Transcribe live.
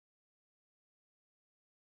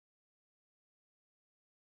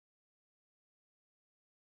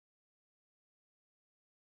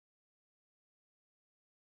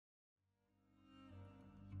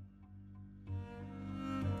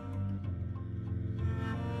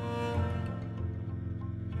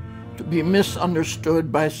be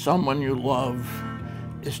misunderstood by someone you love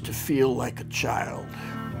is to feel like a child.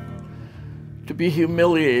 To be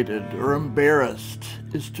humiliated or embarrassed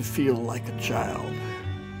is to feel like a child.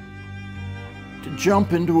 To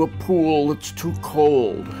jump into a pool that's too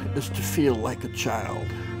cold is to feel like a child.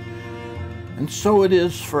 And so it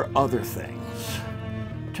is for other things.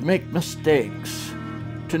 To make mistakes,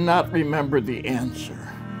 to not remember the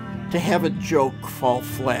answer, to have a joke fall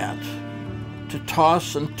flat, to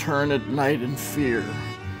toss and turn at night in fear,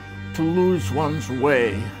 to lose one's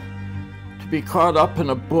way, to be caught up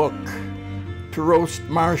in a book, to roast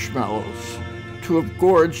marshmallows, to have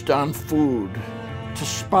gorged on food, to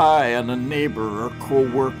spy on a neighbor or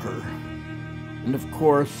co-worker. And of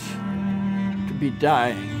course, to be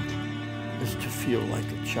dying is to feel like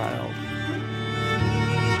a child.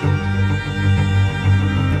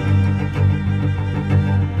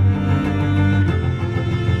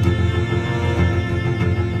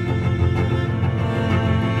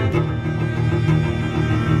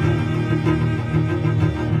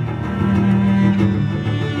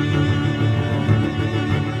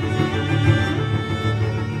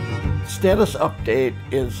 Status Update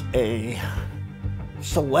is a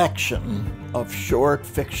selection of short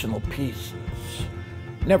fictional pieces,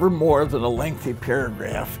 never more than a lengthy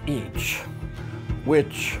paragraph each,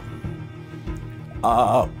 which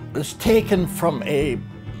is taken from a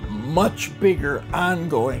much bigger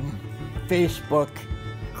ongoing Facebook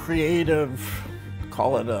creative,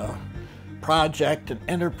 call it a project, an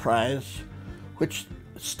enterprise, which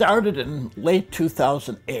started in late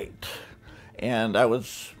 2008. And I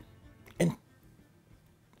was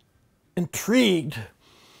intrigued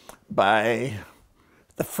by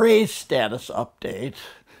the phrase status update,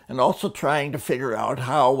 and also trying to figure out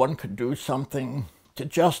how one could do something to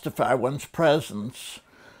justify one's presence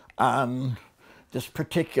on this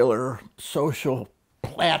particular social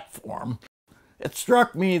platform. It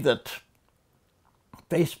struck me that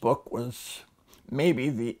Facebook was maybe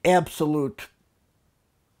the absolute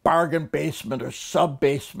bargain basement or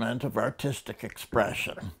sub-basement of artistic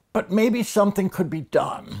expression. But maybe something could be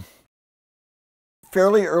done.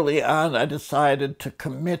 Fairly early on, I decided to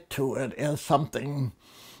commit to it as something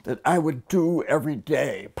that I would do every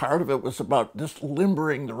day. Part of it was about just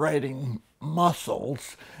limbering the writing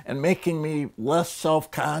muscles and making me less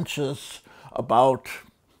self-conscious about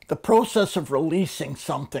the process of releasing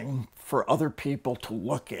something for other people to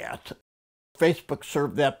look at. Facebook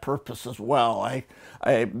served that purpose as well.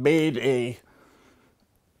 I made a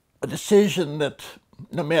decision that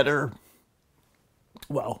no matter,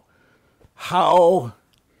 well, how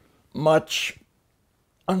much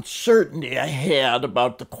uncertainty I had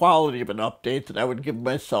about the quality of an update, that I would give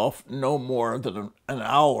myself no more than an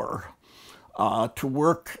hour to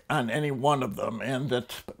work on any one of them, and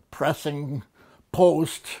that pressing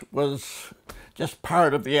post was just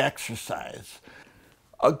part of the exercise.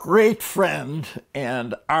 A great friend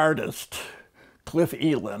and artist, Cliff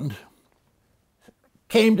Eland,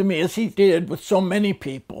 came to me, as he did with so many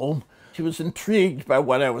people. He was intrigued by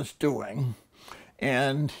what I was doing,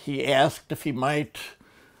 and he asked if he might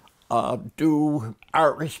do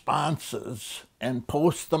art responses and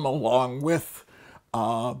post them along with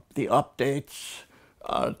the updates,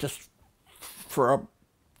 just for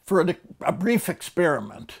a brief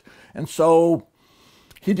experiment. And so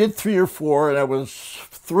he did 3 or 4, and I was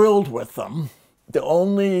thrilled with them. The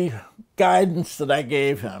only guidance that I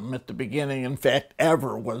gave him at the beginning, in fact,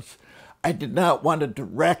 ever, was I did not want a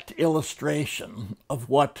direct illustration of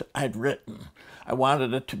what I'd written. I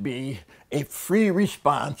wanted it to be a free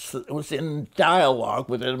response that was in dialogue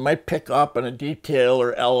with it. It might pick up on a detail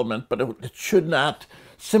or element, but it should not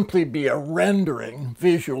simply be a rendering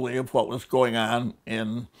visually of what was going on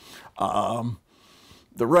in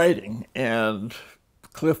the writing. And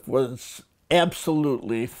Cliff was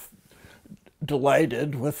absolutely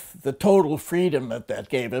delighted with the total freedom that that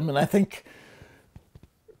gave him. And I think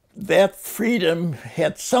that freedom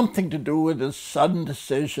had something to do with his sudden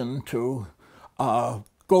decision to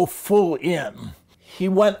go full in. He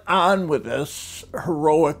went on with this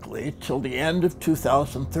heroically till the end of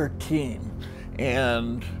 2013,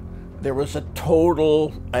 and there was a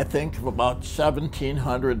total, I think, of about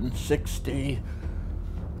 1,760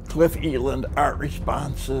 Cliff Eland art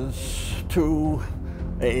responses to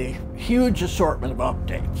a huge assortment of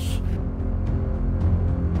updates.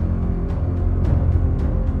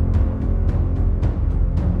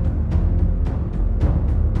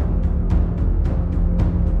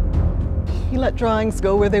 He let drawings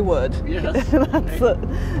go where they would. Yes. That's it.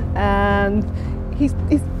 And he's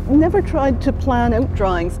never tried to plan out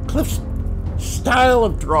drawings. Cliff's style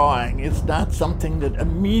of drawing is not something that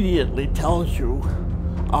immediately tells you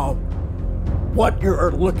what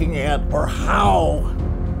you're looking at or how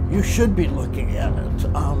you should be looking at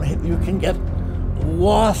it. You can get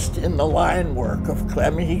lost in the line work of, I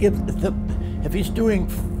mean, if he's doing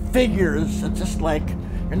figures, it's just like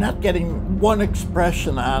you're not getting one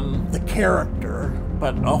expression on the character,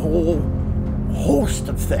 but a whole host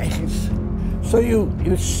of things. So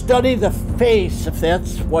you study the face, if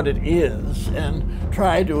that's what it is, and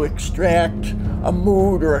try to extract a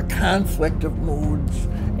mood or a conflict of moods.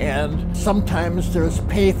 And sometimes there's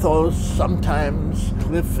pathos, sometimes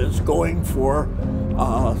Cliff is going for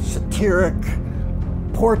satiric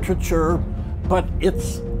portraiture, but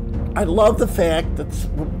I love the fact that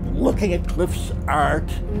looking at Cliff's art,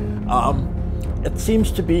 it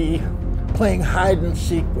seems to be playing hide and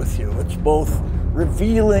seek with you. It's both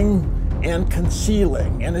revealing and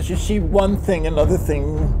concealing. And as you see one thing, another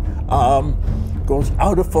thing goes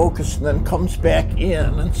out of focus and then comes back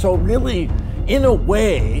in. And so really, in a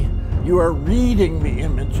way, you are reading the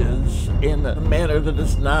images in a manner that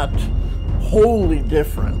is not wholly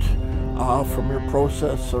different from your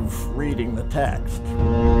process of reading the text.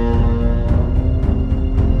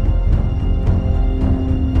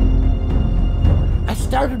 I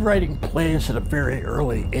started writing plays at a very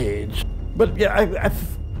early age, but yeah,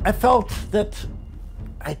 I felt that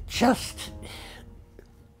I just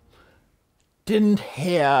didn't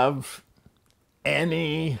have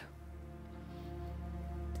any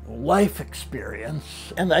life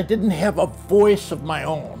experience, and I didn't have a voice of my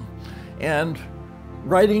own. And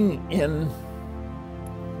writing in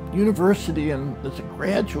university and as a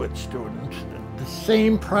graduate student, the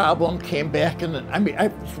same problem came back. And I mean, I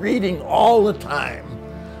was reading all the time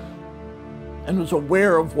and was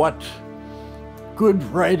aware of what good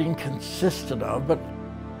writing consisted of, but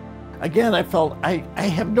again, I felt I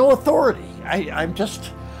have no authority. I'm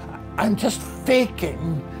just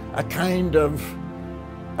faking a kind of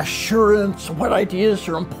assurance of what ideas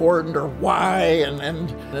are important or why,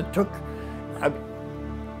 and it took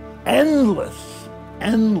endless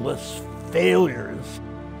failures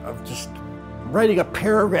of just writing a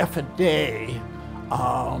paragraph a day.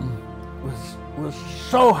 Was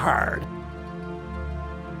so hard.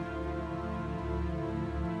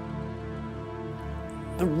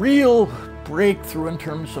 The real breakthrough in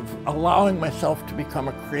terms of allowing myself to become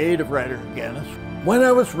a creative writer again is when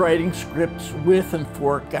I was writing scripts with and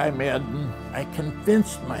for Guy Madden. I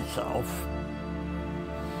convinced myself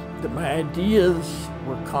that my ideas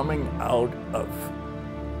were coming out of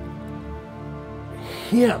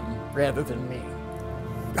him rather than me.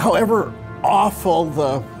 However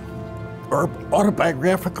awful or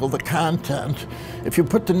autobiographical the content, if you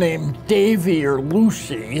put the name Davy or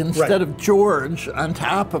Lucy instead of George on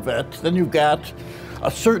top of it, then you've got a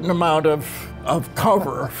certain amount of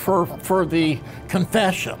cover for the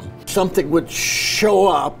confession. Something would show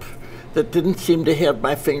up that didn't seem to have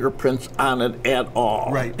my fingerprints on it at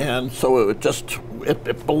all. Right. And so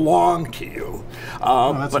it belonged to you.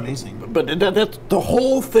 That's amazing. But that's the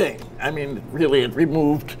whole thing. I mean, really, it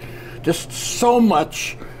removed just so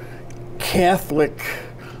much Catholic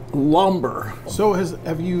lumber. So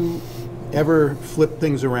have you ever flipped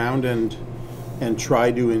things around and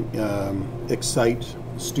tried to excite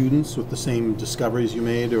students with the same discoveries you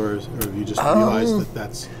made, or have you just realized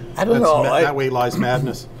that I don't know. That way lies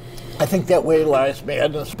madness? I think that way lies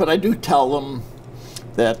madness, but I do tell them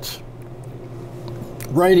that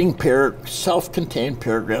writing self-contained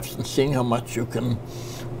paragraphs and seeing how much you can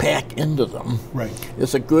pack into them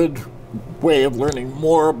is a good way of learning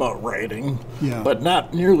more about writing, but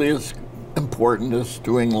not nearly as important as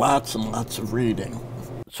doing lots and lots of reading.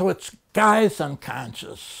 So it's Guy's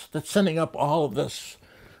unconscious that's sending up all of this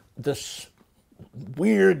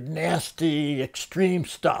weird, nasty, extreme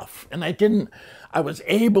stuff. And I was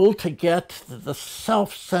able to get the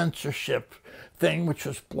self-censorship thing, which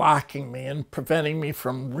was blocking me and preventing me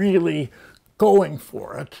from really going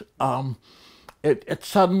for it. It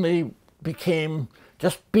suddenly became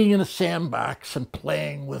just being in a sandbox and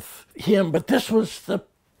playing with him. But this was the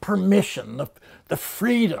permission, the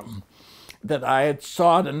freedom that I had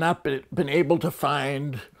sought and not been able to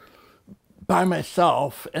find by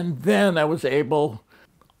myself. And then I was able,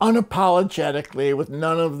 unapologetically, with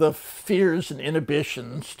none of the fears and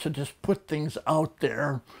inhibitions, to just put things out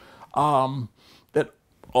there that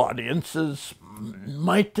audiences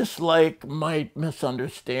might dislike, might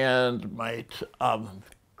misunderstand, might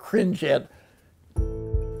cringe at.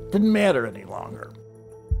 Didn't matter any longer.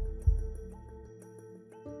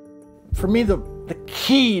 For me, the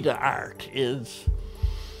key to art is,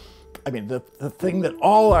 the thing that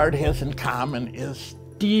all art has in common is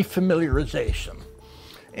defamiliarization.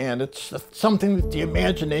 And it's something that the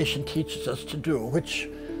imagination teaches us to do, which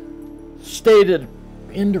stated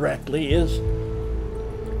indirectly, is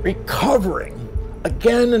recovering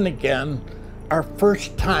again and again our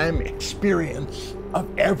first time experience of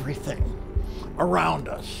everything around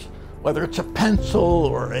us, whether it's a pencil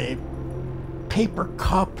or a paper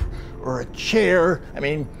cup or a chair. I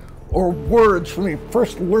mean, or words. When we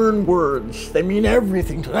first learn words, they mean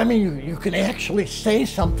everything to. I mean, you can actually say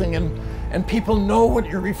something and people know what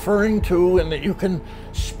you're referring to, and that you can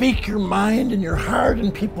speak your mind and your heart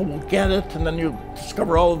and people will get it. And then you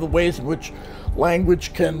discover all of the ways in which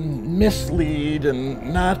language can mislead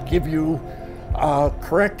and not give you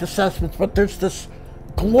correct assessments. But there's this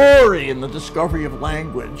glory in the discovery of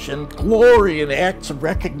language, and glory in acts of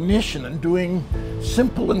recognition and doing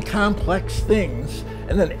simple and complex things.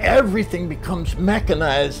 And then everything becomes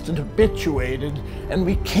mechanized and habituated, and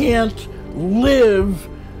we can't live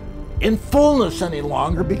in fullness any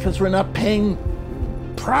longer because we're not paying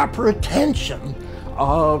proper attention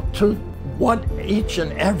to what each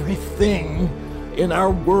and everything in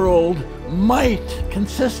our world might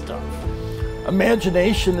consist of.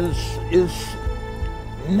 Imagination is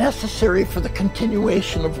necessary for the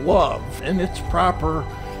continuation of love and its proper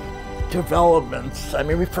developments. I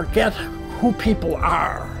mean, we forget who people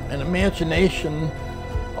are, and imagination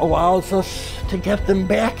allows us to get them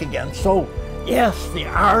back again. So yes, the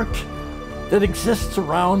art that exists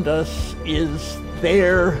around us is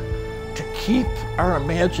there to keep our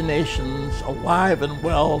imaginations alive and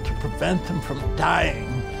well, to prevent them from dying,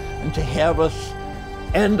 and to have us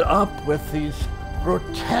end up with these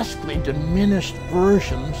grotesquely diminished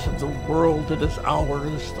versions of the world that is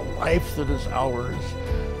ours, the life that is ours,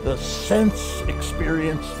 the sense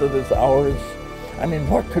experience that is ours. I mean,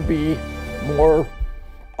 what could be more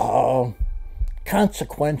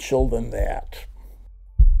consequential than that?